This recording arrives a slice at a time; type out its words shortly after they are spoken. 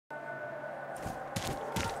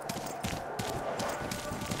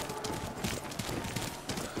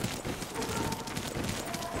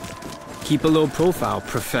Keep a low profile,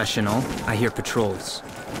 professional. I hear patrols.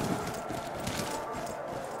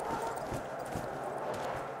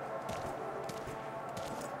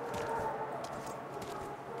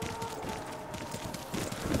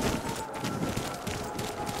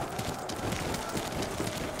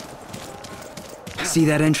 See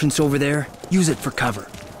that entrance over there? Use it for cover.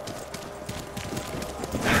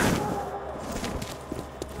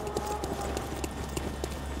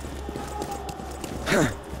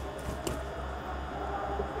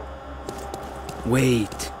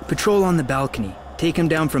 Wait. Patrol on the balcony. Take him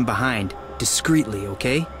down from behind. Discreetly,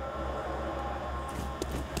 okay?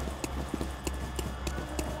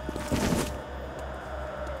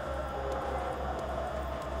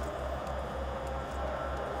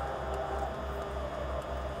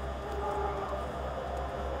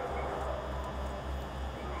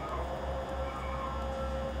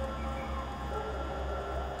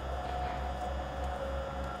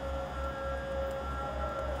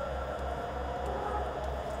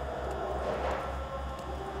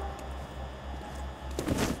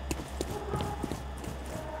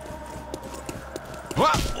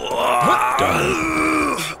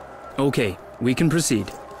 Okay, we can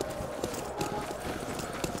proceed.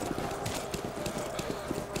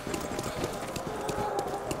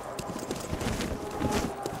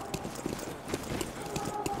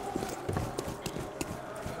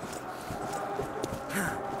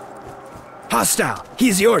 Hostile!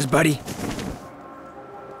 He's yours, buddy!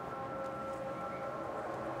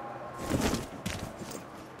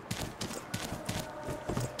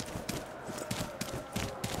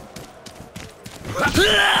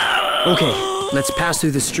 Okay, let's pass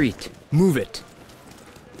through the street. Move it.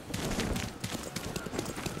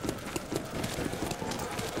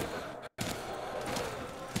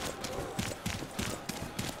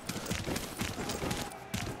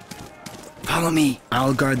 Follow me.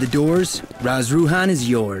 I'll guard the doors. Ruhan is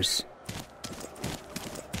yours.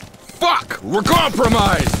 Fuck! We're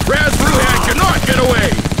compromised! Ruhan cannot get away!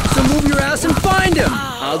 So move your ass and find him!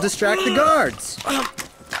 I'll distract the guards.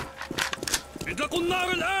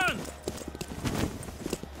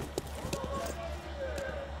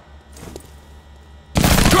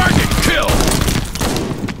 Target kill!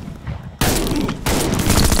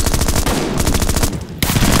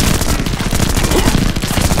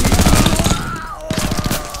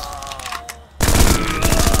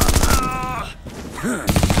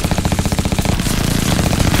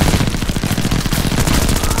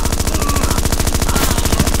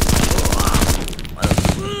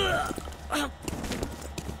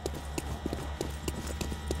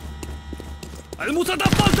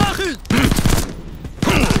 المتدفق داخل.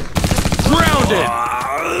 Grounded!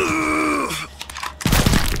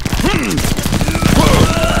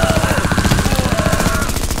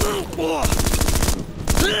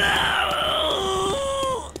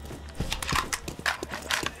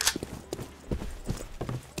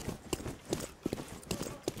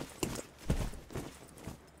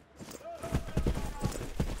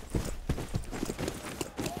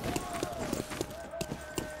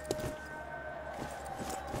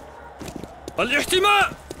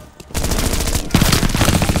 الاحتماء.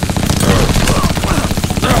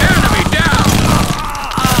 Enemy down!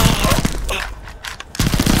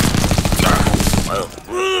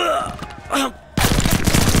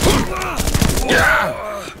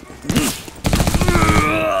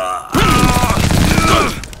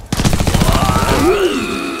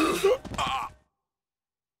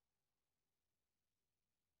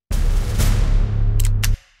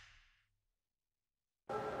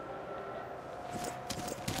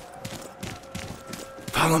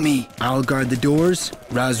 Follow me. I'll guard the doors.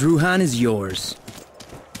 Ruhan is yours.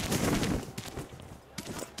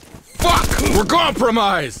 Fuck! We're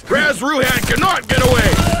compromised! Ruhan cannot get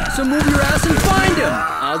away! So move your ass and find him!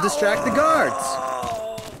 I'll distract the guards.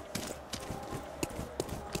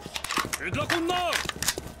 اطلقوا النار.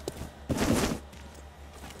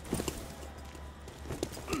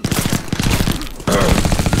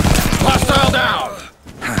 Hostile down!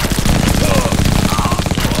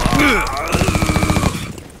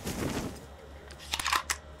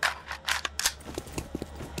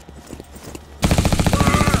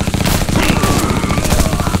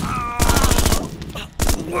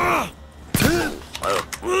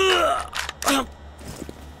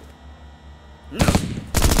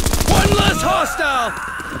 One less hostile.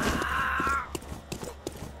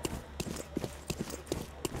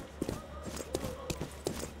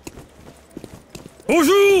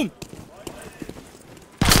 هجوم.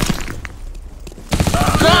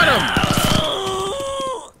 Got him!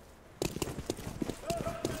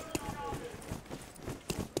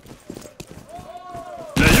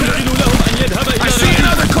 لا يمكن لهم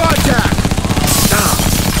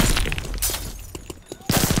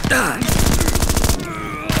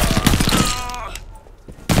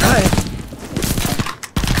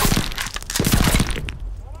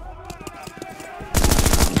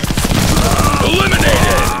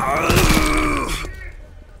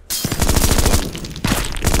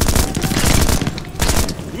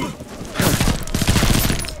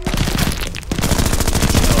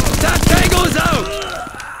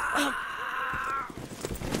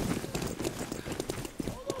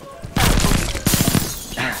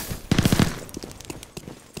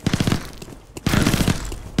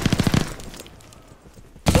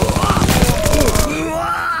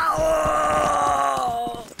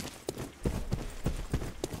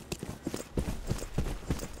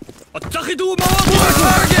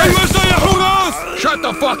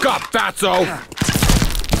the fuck up, fatso!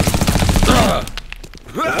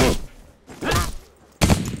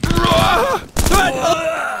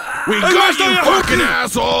 We got you, fucking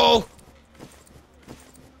asshole!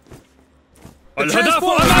 الهدف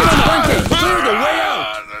أمامنا. Clear the way out!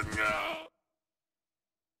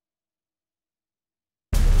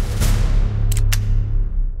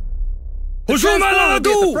 هجوم على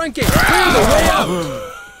العدو. Front gate! Clear the way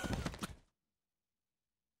out!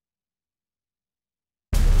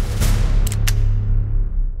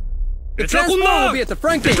 The اطلقوا transport will النار. be at the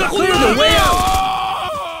front gate! اطلقوا Clear النار. the way out!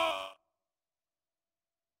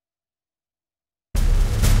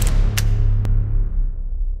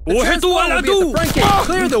 أوحدوا العدو. Front gate!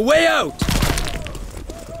 Clear the way out!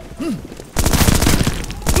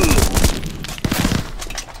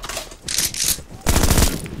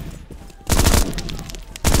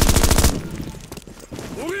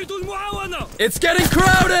 أريد المعاونة. It's getting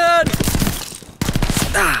crowded!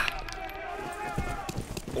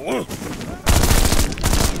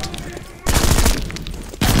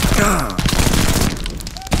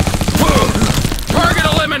 Target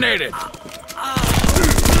eliminated!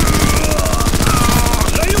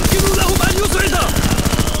 لا يمكن لهم أن يصعد.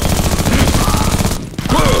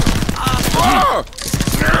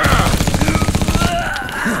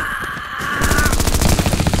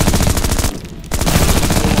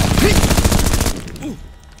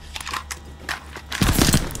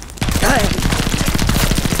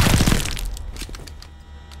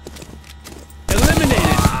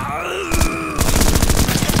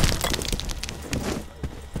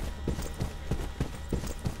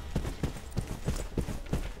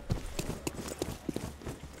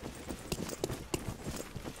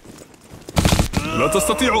 لا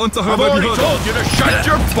تستطيع أن تهرب I've already بهذا. told you to shut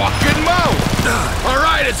your fucking mouth!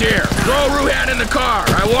 Alright, it's here! Throw Ruhan in the car!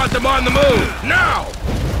 I want them on the move! Now!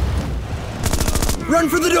 Run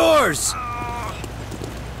for the doors!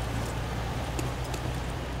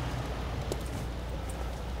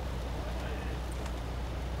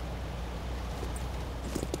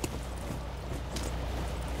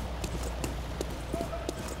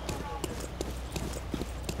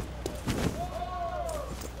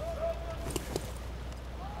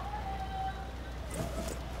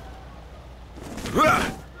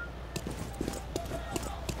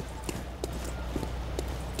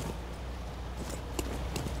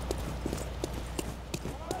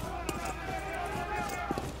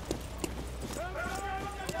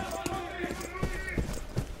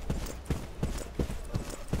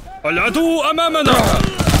 العدو أمامنا.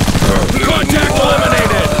 Contact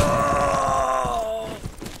eliminated!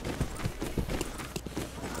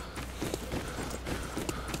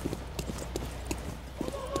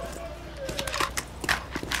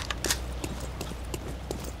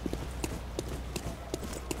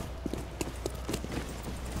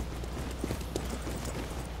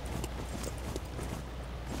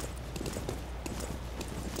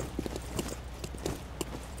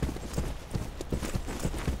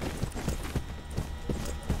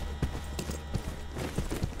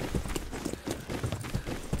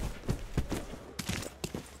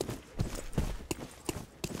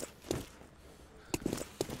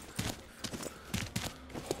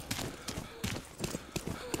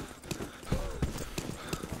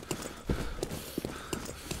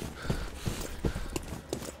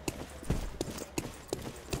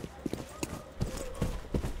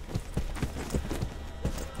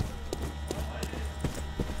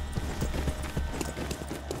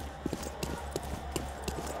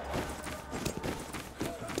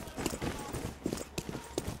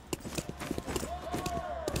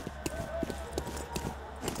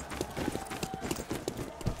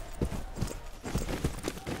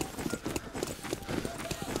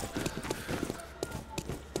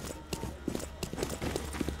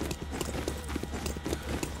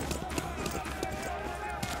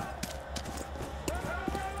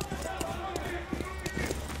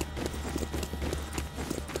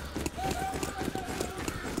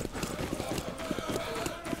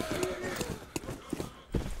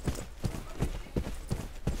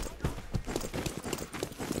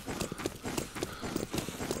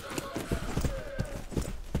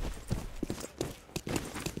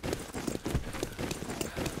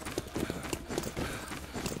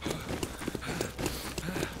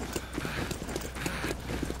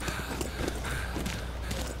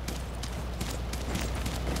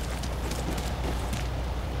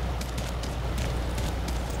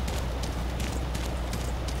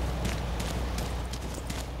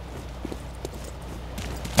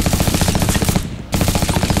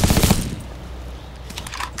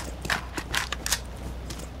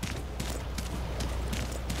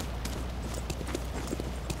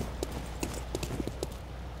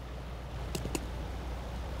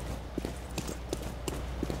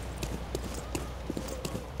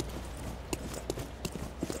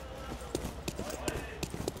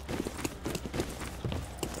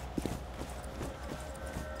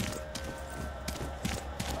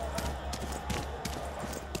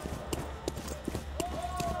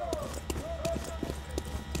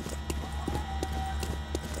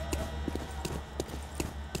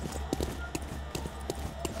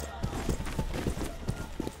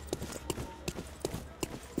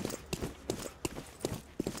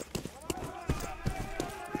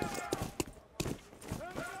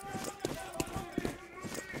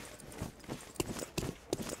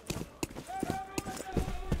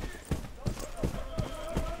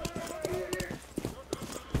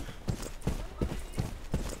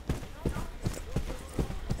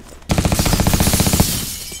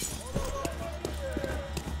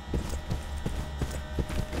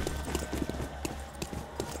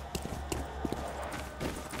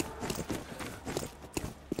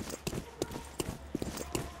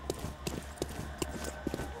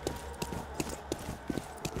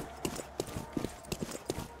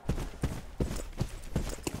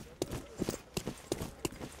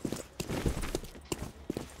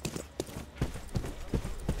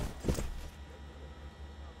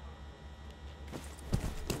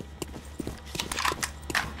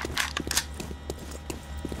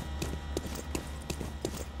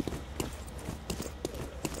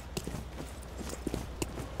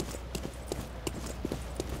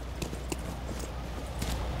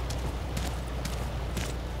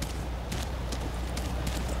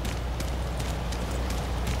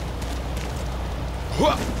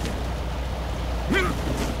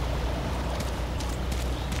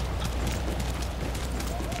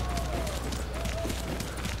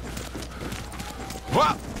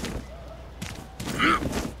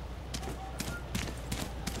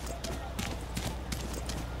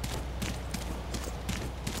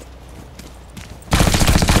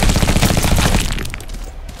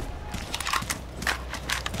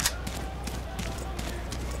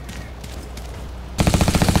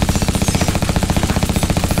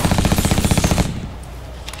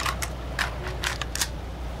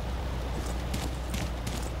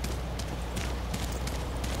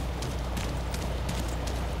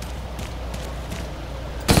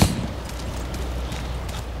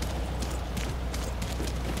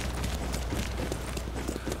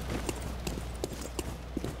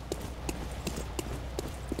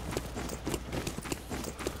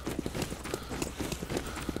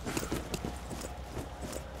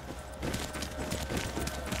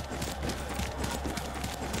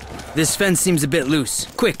 This fence seems a bit loose.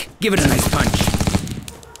 Quick, give it a nice punch.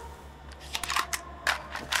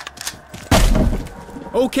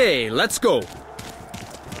 Okay, let's go.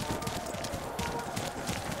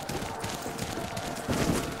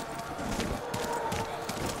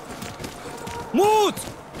 Moot!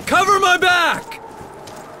 Cover my back!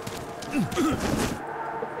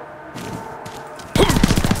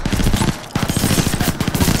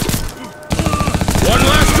 One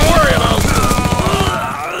less to worry about.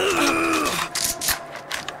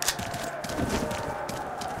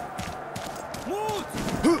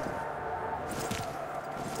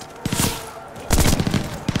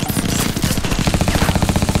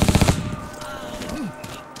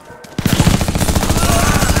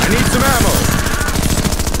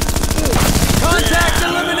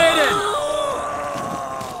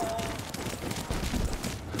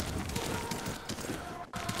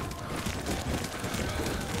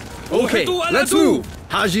 Okay, let's move.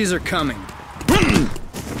 Hajis are coming. One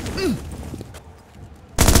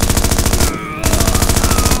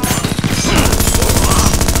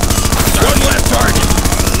left target.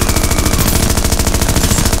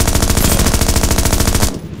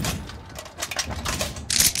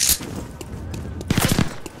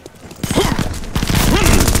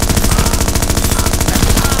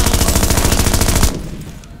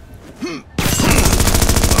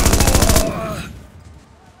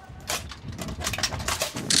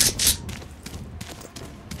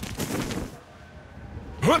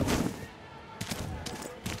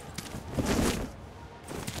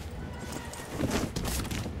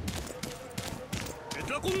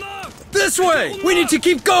 This way! We need to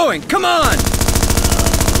keep going! Come on!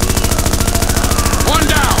 One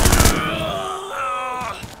down!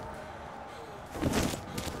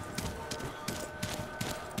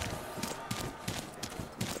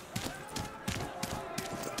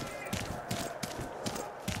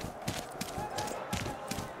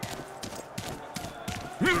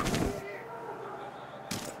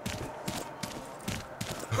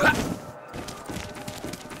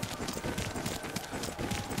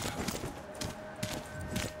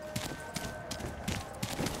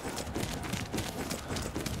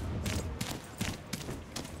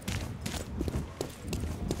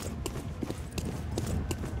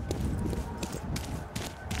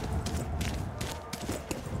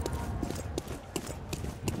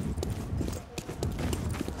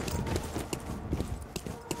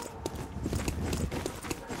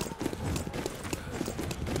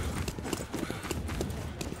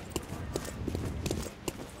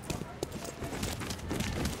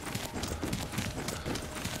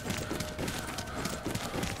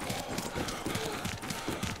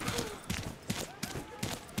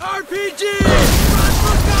 RPG! Run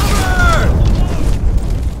for cover!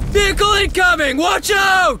 Vehicle incoming! Watch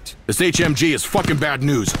out! This HMG is fucking bad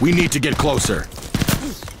news. We need to get closer.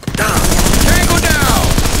 Tango down!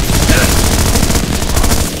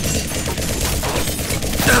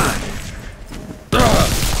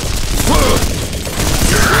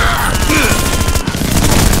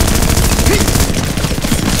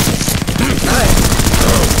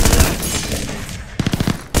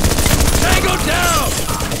 Tango down!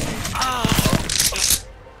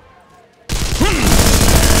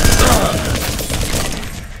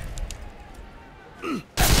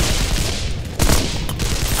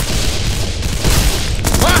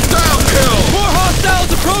 Hostile kill! More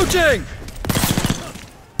hostiles approaching!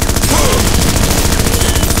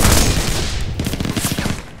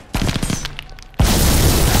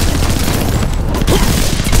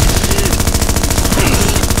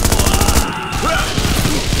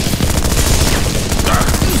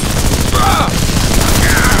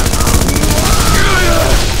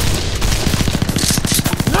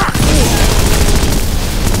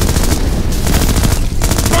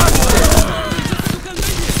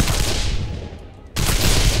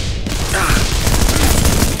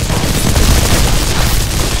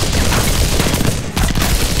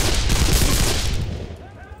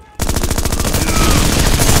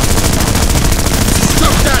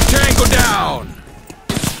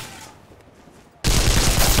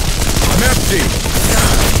 empty.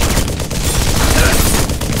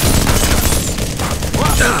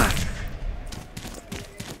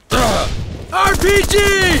 RPG!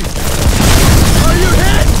 Are you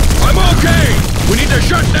hit? I'm okay! We need to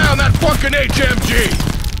shut down that fucking HMG!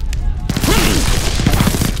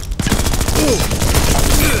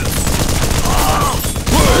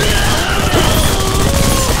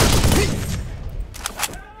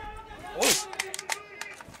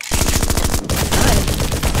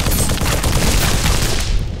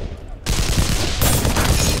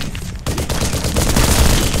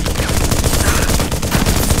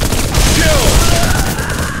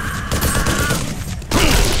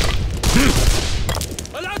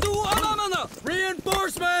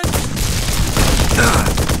 Reinforcements!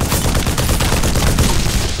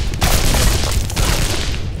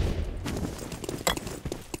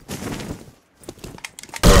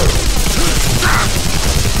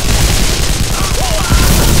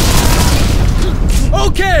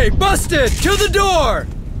 Okay, busted! To the door!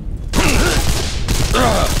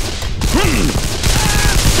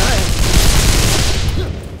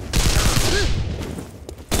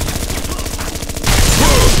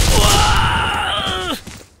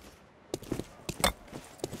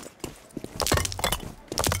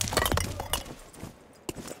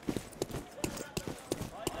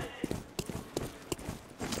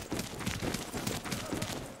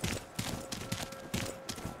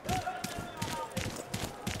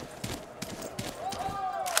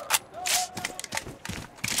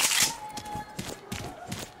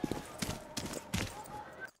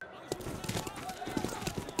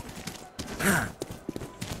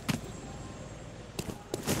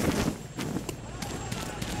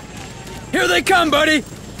 Here they come, buddy!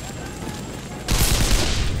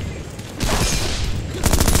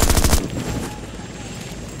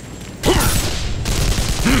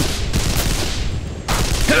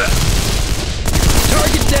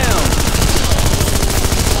 Target down!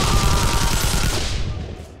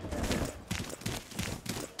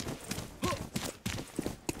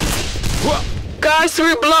 Guys,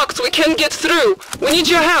 we're blocked. We can't get through. We need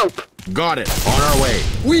your help. Got it. On our way.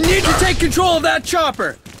 We need to take control of that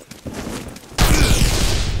chopper!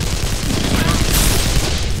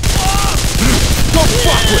 Don't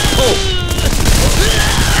fuck with Pope!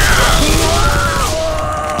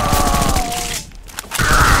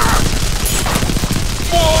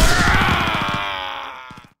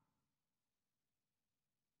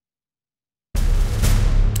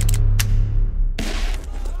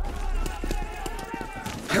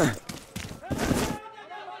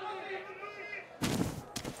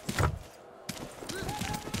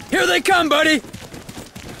 Here they come, buddy!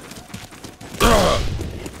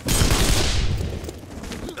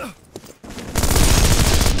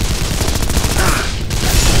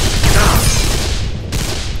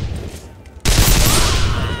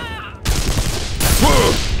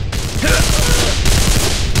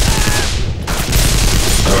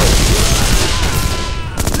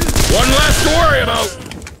 One less to worry about!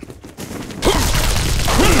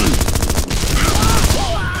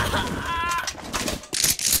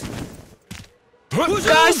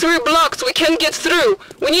 Guys, we're blocked. We can't get through.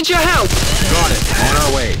 We need your help. Got it. On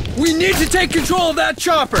our way. We need to take control of that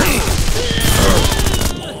chopper!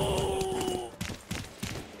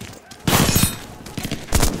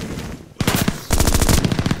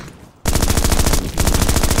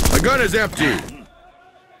 My gun is empty.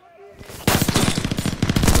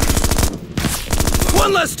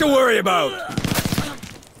 One less to worry about!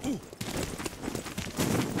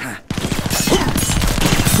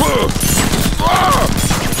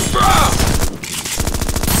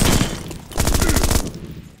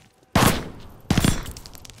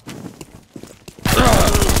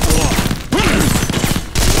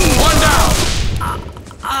 One down.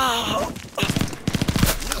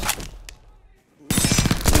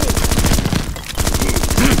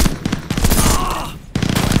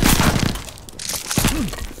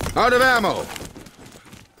 Out of ammo.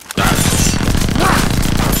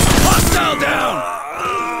 Hostile down!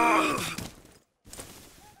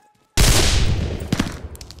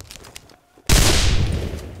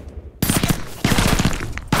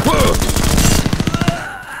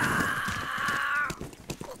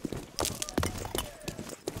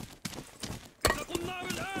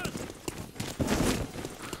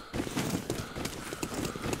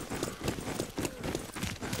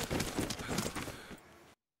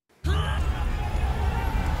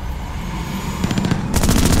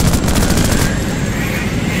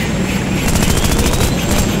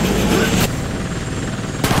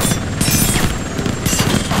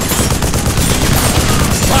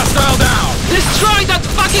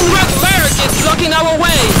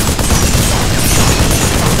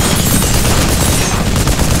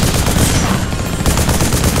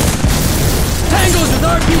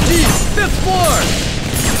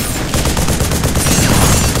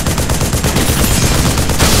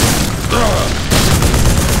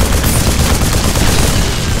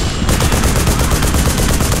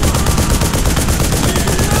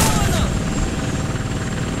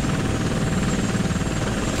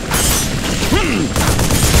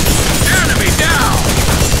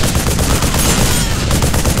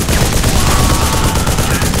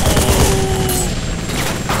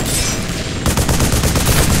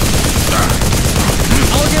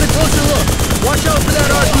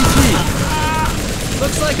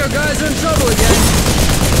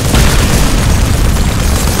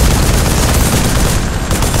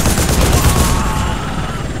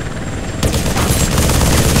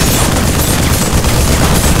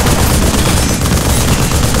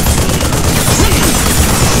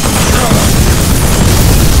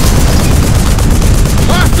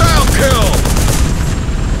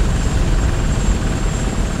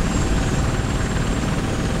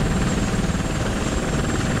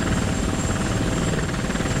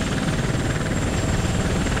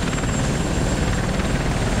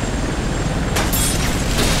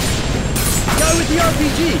 the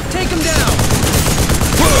RPG! Take him down!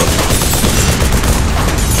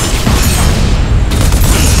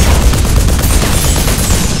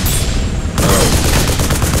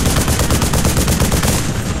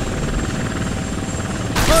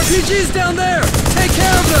 RPG's down there! Take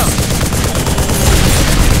care of them!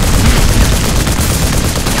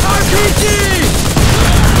 RPG!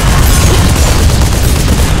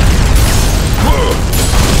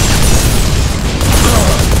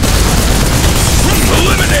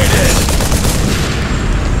 Eliminated!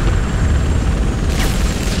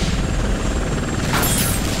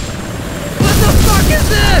 What the fuck is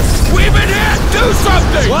this? We've been hit! Do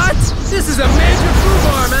something! What? This is a major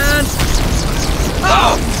foobar, man!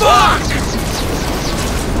 Oh, fuck!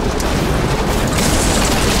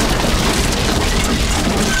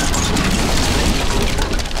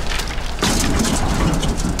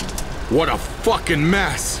 What a fucking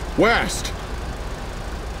mess. West.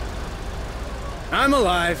 I'm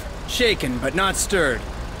alive. Shaken, but not stirred.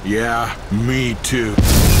 Yeah, me too.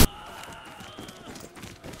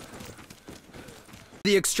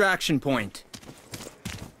 The extraction point.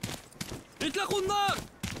 Tango down!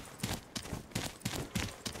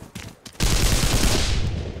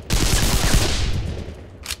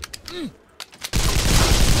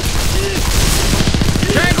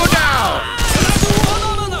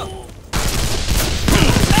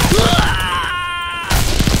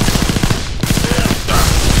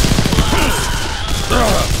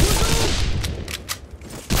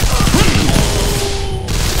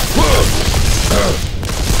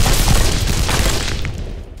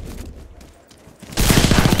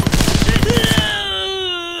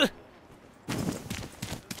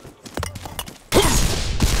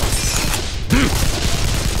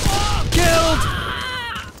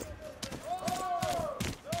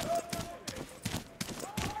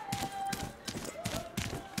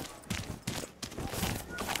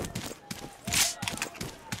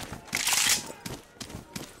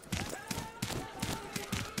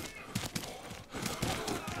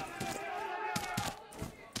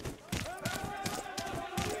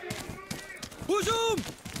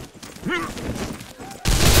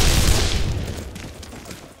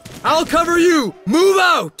 I'll cover you! Move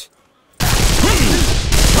out!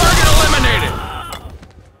 Target eliminated!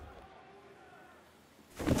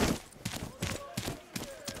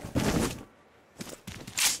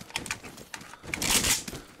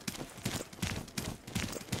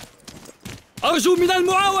 أرجو من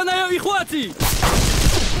المعاونة يا إخواتي!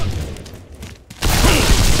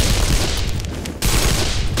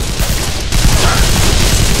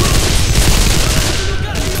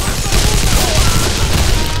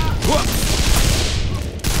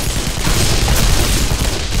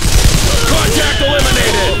 Contact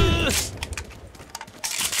eliminated!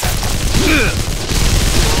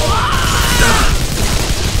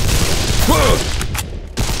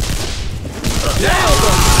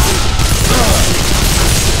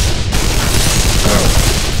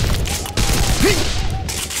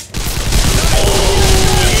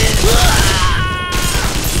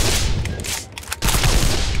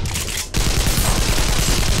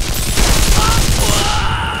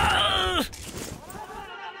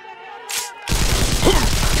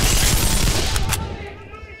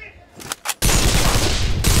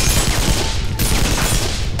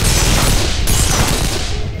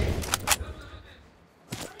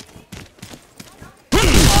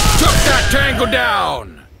 Tango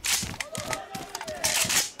down!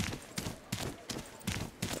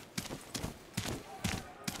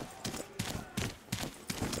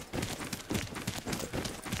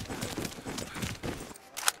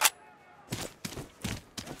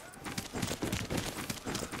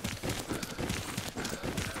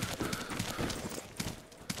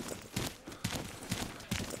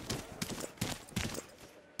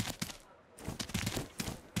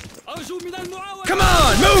 Come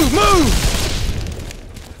on! Move! Move!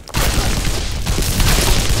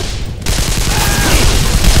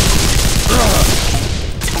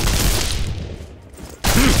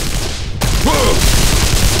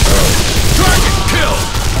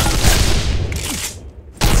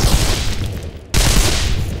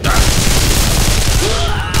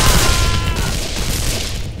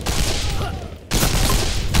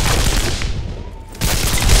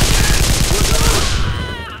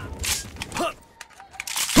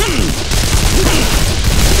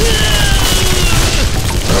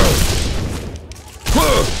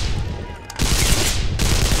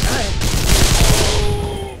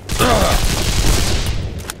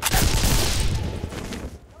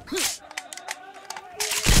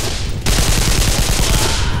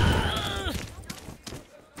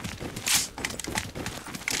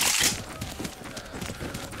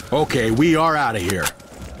 Okay, we are out of here.